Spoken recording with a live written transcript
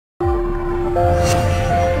Hello,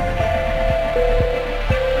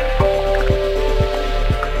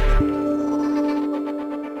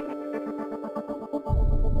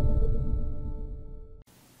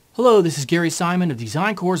 this is Gary Simon of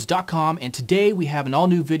DesignCourse.com, and today we have an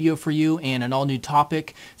all-new video for you and an all-new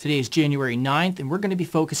topic. Today is January 9th, and we're going to be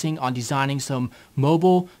focusing on designing some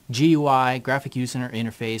mobile GUI, graphic user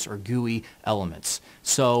interface, or GUI elements.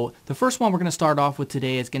 So the first one we're going to start off with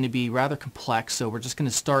today is going to be rather complex, so we're just going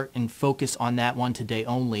to start and focus on that one today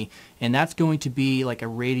only, and that's going to be like a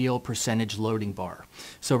radial percentage loading bar.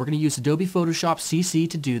 So we're going to use Adobe Photoshop CC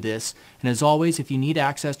to do this, and as always, if you need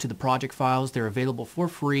access to the project files, they're available for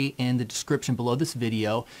free in the description below this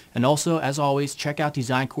video. And also, as always, check out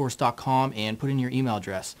DesignCourse.com and put in your email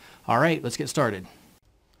address. Alright, let's get started.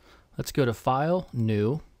 Let's go to File,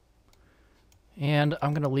 New, and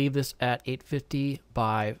I'm going to leave this at 850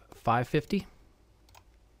 by 550.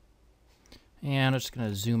 And I'm just going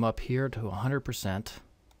to zoom up here to 100%. I'm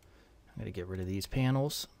going to get rid of these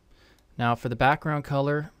panels. Now for the background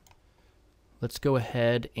color, let's go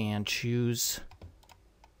ahead and choose,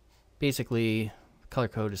 basically, color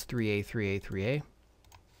code is 3A, 3A, 3A.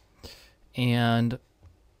 And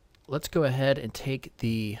let's go ahead and take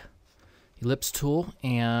the ellipse tool,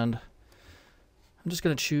 and I'm just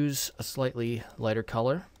going to choose a slightly lighter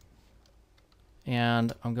color.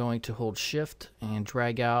 And I'm going to hold Shift and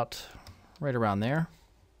drag out right around there.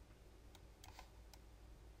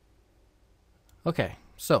 Okay,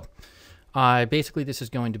 so basically this is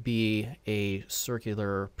going to be a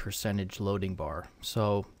circular percentage loading bar.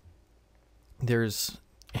 So there's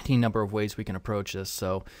any number of ways we can approach this.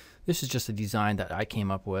 So this is just a design that I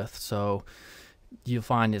came up with. So you'll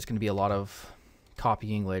find it's going to be a lot of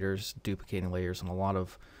copying layers, duplicating layers, and a lot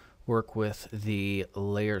of work with the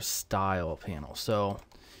layer style panel. So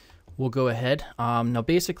we'll go ahead. Now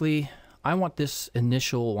basically I want this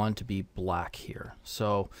initial one to be black here.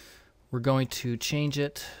 So we're going to change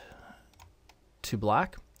it to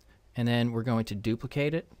black, and then we're going to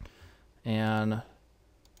duplicate it, and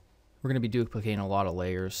we're going to be duplicating a lot of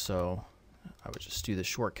layers, so I would just do the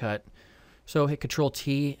shortcut. So hit Control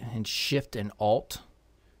T and Shift and Alt,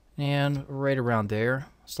 and right around there,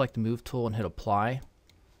 select the Move tool and hit Apply.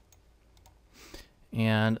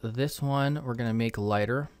 And this one we're going to make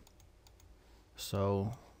lighter,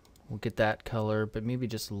 so we'll get that color, but maybe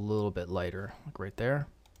just a little bit lighter, like right there.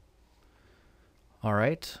 All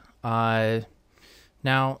right.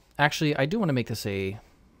 Now, actually, I do want to make this a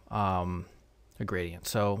gradient.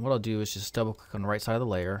 So what I'll do is just double click on the right side of the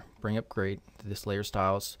layer, bring up this layer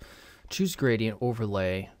styles, choose gradient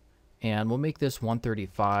overlay, and we'll make this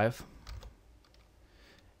 135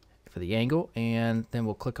 for the angle, and then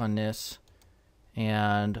we'll click on this,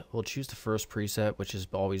 and we'll choose the first preset, which is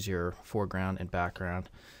always your foreground and background,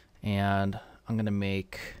 and I'm going to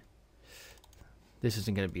make, this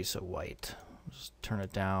isn't going to be so white. Just turn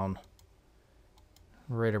it down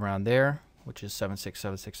right around there, which is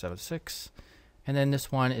 767676, and then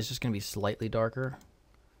this one is just going to be slightly darker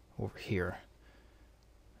over here,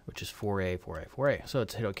 which is 4A, 4A, 4A. So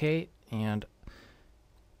let's hit OK, and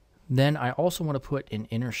then I also want to put an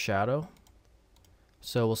inner shadow.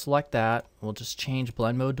 So we'll select that. We'll just change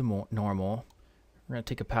blend mode to normal. We're going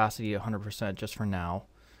to take opacity 100% just for now.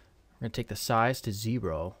 We're going to take the size to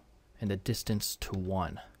 0 and the distance to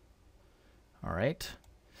 1. All right.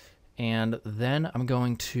 And then I'm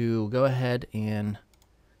going to go ahead and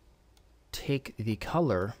take the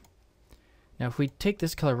color. Now if we take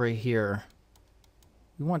this color right here,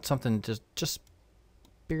 we want something just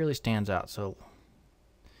barely stands out. So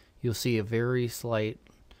you'll see a very slight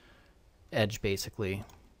edge basically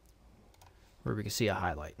where we can see a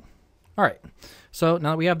highlight. All right, so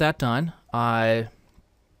now that we have that done, now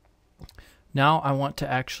I want to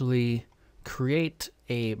actually create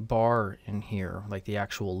a bar in here, like the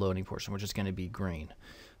actual loading portion, which is going to be green.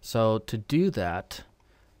 So to do that,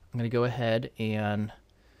 I'm going to go ahead and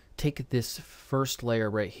take this first layer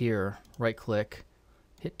right here, right click,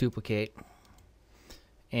 hit duplicate,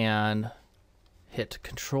 and hit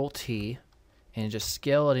Control T, and just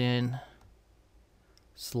scale it in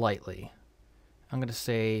slightly. I'm going to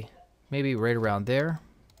say maybe right around there,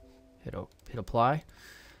 hit apply,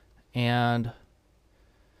 and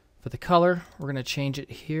for the color, we're going to change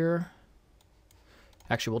it here.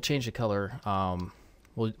 Actually, we'll change the color.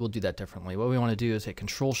 We'll do that differently. What we want to do is hit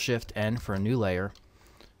Control Shift N for a new layer,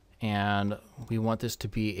 and we want this to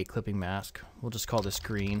be a clipping mask. We'll just call this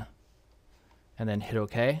green, and then hit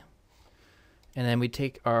OK. And then we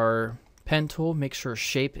take our pen tool, make sure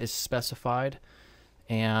shape is specified,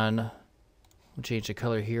 and we'll change the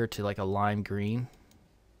color here to like a lime green.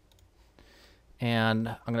 And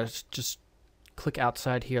I'm going to just click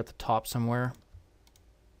outside here at the top somewhere,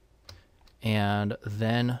 and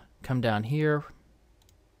then come down here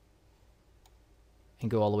and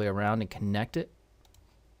go all the way around and connect it,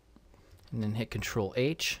 and then hit Control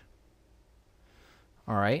H.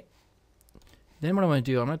 All right. Then what I'm going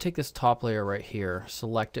to do, I'm going to take this top layer right here,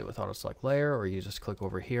 select it with Auto Select Layer, or you just click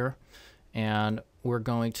over here, and we're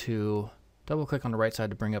going to double click on the right side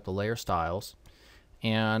to bring up the layer styles,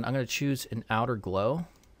 and I'm going to choose an outer glow.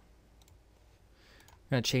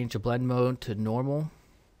 I'm going to change the blend mode to normal.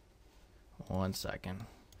 1 second.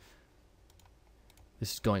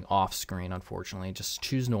 This is going off screen, unfortunately. Just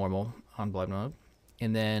choose normal on blend mode,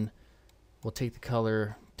 and then we'll take the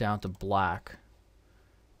color down to black,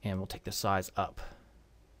 and we'll take the size up.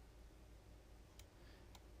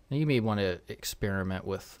 Now you may want to experiment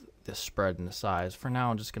with the spread and the size. For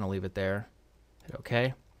now, I'm just going to leave it there. Hit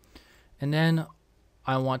OK. And then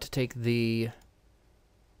I want to take this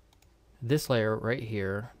layer right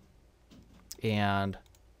here, and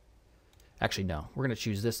actually no, we're going to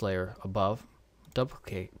choose this layer above, double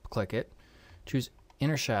click it, choose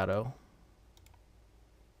inner shadow,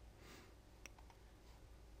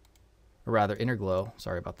 or rather inner glow,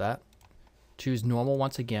 sorry about that. Choose normal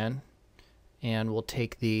once again, and we'll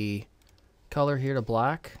take the color here to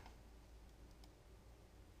black.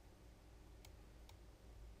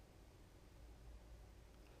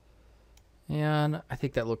 And I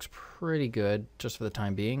think that looks pretty good just for the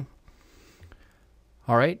time being.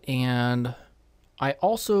 All right, and I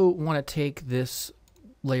also want to take this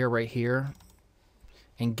layer right here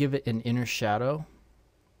and give it an inner shadow,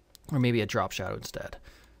 or maybe a drop shadow instead.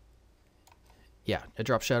 Yeah, a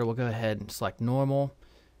drop shadow. We'll go ahead and select normal.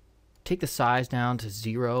 Take the size down to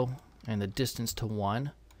 0 and the distance to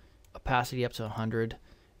 1. Opacity up to 100,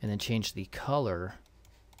 and then change the color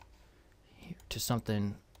here to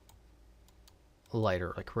something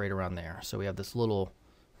lighter, like right around there. So we have this little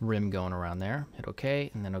rim going around there. Hit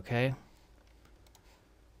OK, and then OK.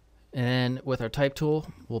 And then with our type tool,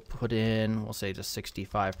 we'll put in, we'll say just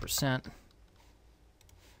 65%.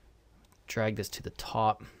 Drag this to the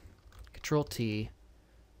top. Control T,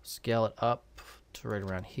 scale it up to right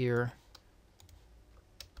around here.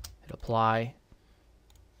 Hit apply.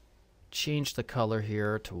 Change the color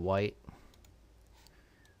here to white.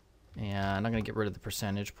 And I'm going to get rid of the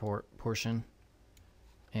percentage portion.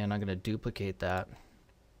 And I'm going to duplicate that.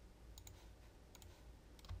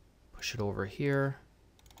 Push it over here.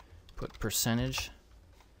 Put percentage.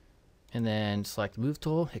 And then select the move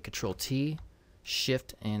tool, hit Control T,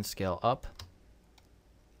 shift and scale up.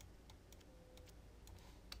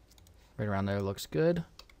 Right around there looks good.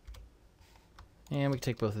 And we can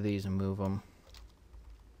take both of these and move them.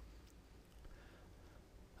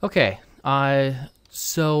 Okay,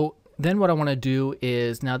 so then what I want to do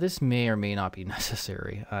is, now this may or may not be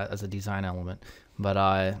necessary as a design element, but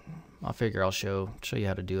I'll figure I'll show you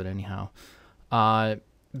how to do it anyhow.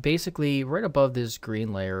 Basically, right above this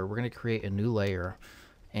green layer, we're going to create a new layer,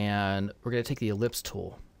 and we're going to take the ellipse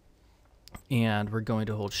tool, and we're going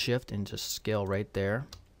to hold shift and just scale right there.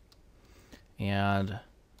 And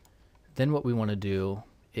then what we want to do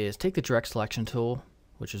is take the direct selection tool,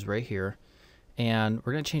 which is right here, and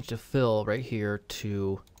we're going to change the fill right here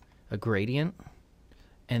to a gradient,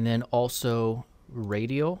 and then also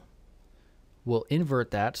radial. We'll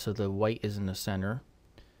invert that so the white is in the center,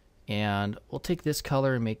 and we'll take this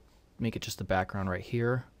color and make it just the background right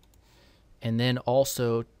here, and then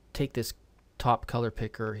also take this top color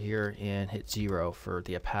picker here and hit 0 for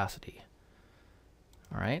the opacity.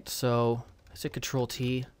 All right, so I hit Control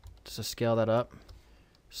T just to scale that up.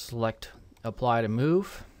 Select apply to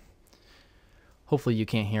move. Hopefully you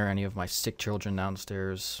can't hear any of my sick children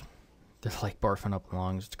downstairs. They're like barfing up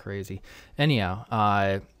lungs. It's crazy. Anyhow,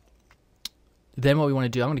 then what we want to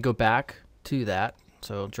do, I'm going to go back to that.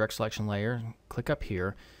 So direct selection layer, click up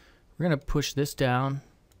here. We're going to push this down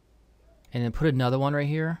and then put another one right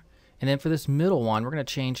here. And then for this middle one, we're going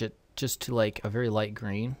to change it just to like a very light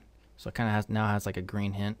green. So it kind of now has like a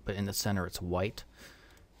green hint, but in the center it's white.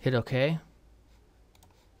 Hit OK.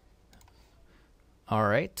 All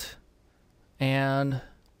right. And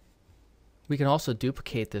we can also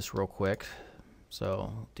duplicate this real quick.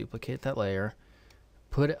 So duplicate that layer,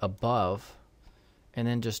 put it above, and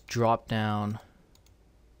then just drop down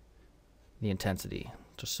the intensity,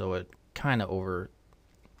 just so it kind of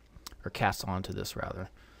casts onto this rather.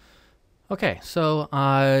 Okay, so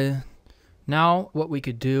now what we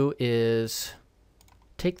could do is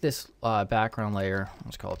take this background layer,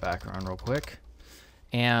 let's call it background real quick,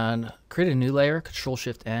 and create a new layer,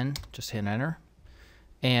 Control-Shift-N, just hit enter,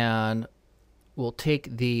 and we'll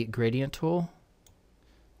take the gradient tool,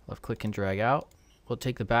 left click and drag out, we'll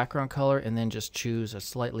take the background color and then just choose a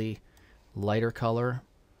slightly lighter color,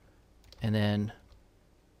 and then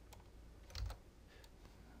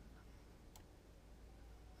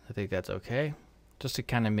I think that's okay, just to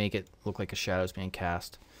kind of make it look like a shadow is being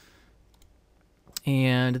cast.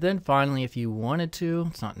 And then finally, if you wanted to,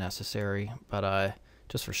 it's not necessary, but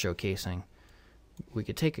just for showcasing, we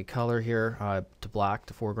could take a color here to black,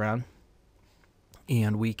 to foreground,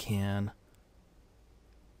 and we can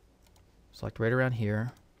select right around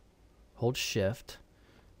here, hold shift,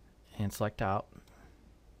 and select out,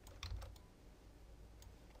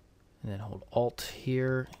 and then hold alt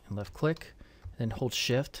here and left click, and then hold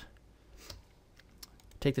shift,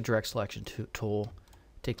 take the direct selection tool,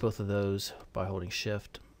 take both of those by holding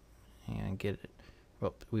shift, and get it,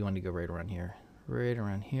 well, we want to go right around here.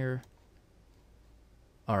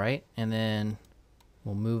 All right, and then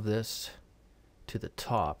we'll move this to the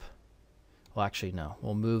top. Well, actually, no,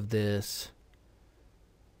 we'll move this,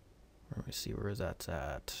 let me see where that's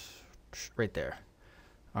at, right there.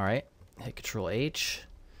 All right, hit Control H,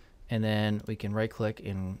 and then we can right click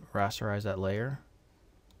and rasterize that layer.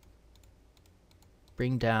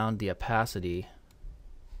 Bring down the opacity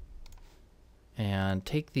and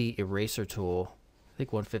take the eraser tool. I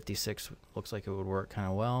think 156 looks like it would work kind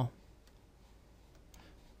of well.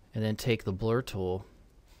 And then take the blur tool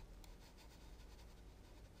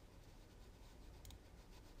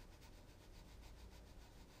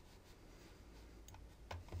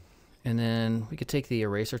and then we could take the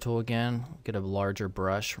eraser tool again, get a larger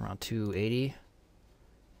brush around 280,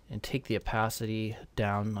 and take the opacity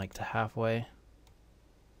down like to halfway,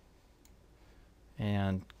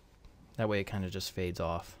 and that way it kind of just fades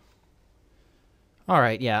off.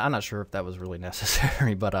 Alright, yeah, I'm not sure if that was really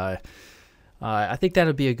necessary, but I think that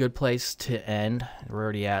would be a good place to end. We're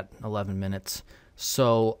already at 11 minutes.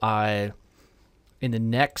 So in the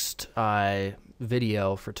next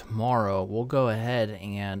video for tomorrow, we'll go ahead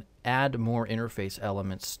and add more interface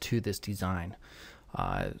elements to this design.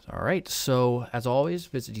 Alright, so as always,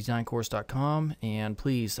 visit DesignCourse.com, and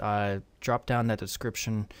please drop down that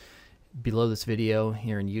description below this video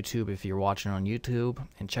here in YouTube if you're watching on YouTube,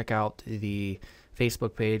 and check out the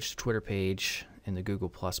Facebook page, Twitter page, and the Google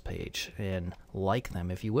Plus page, and like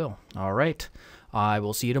them if you will. All right, I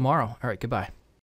will see you tomorrow. All right, goodbye.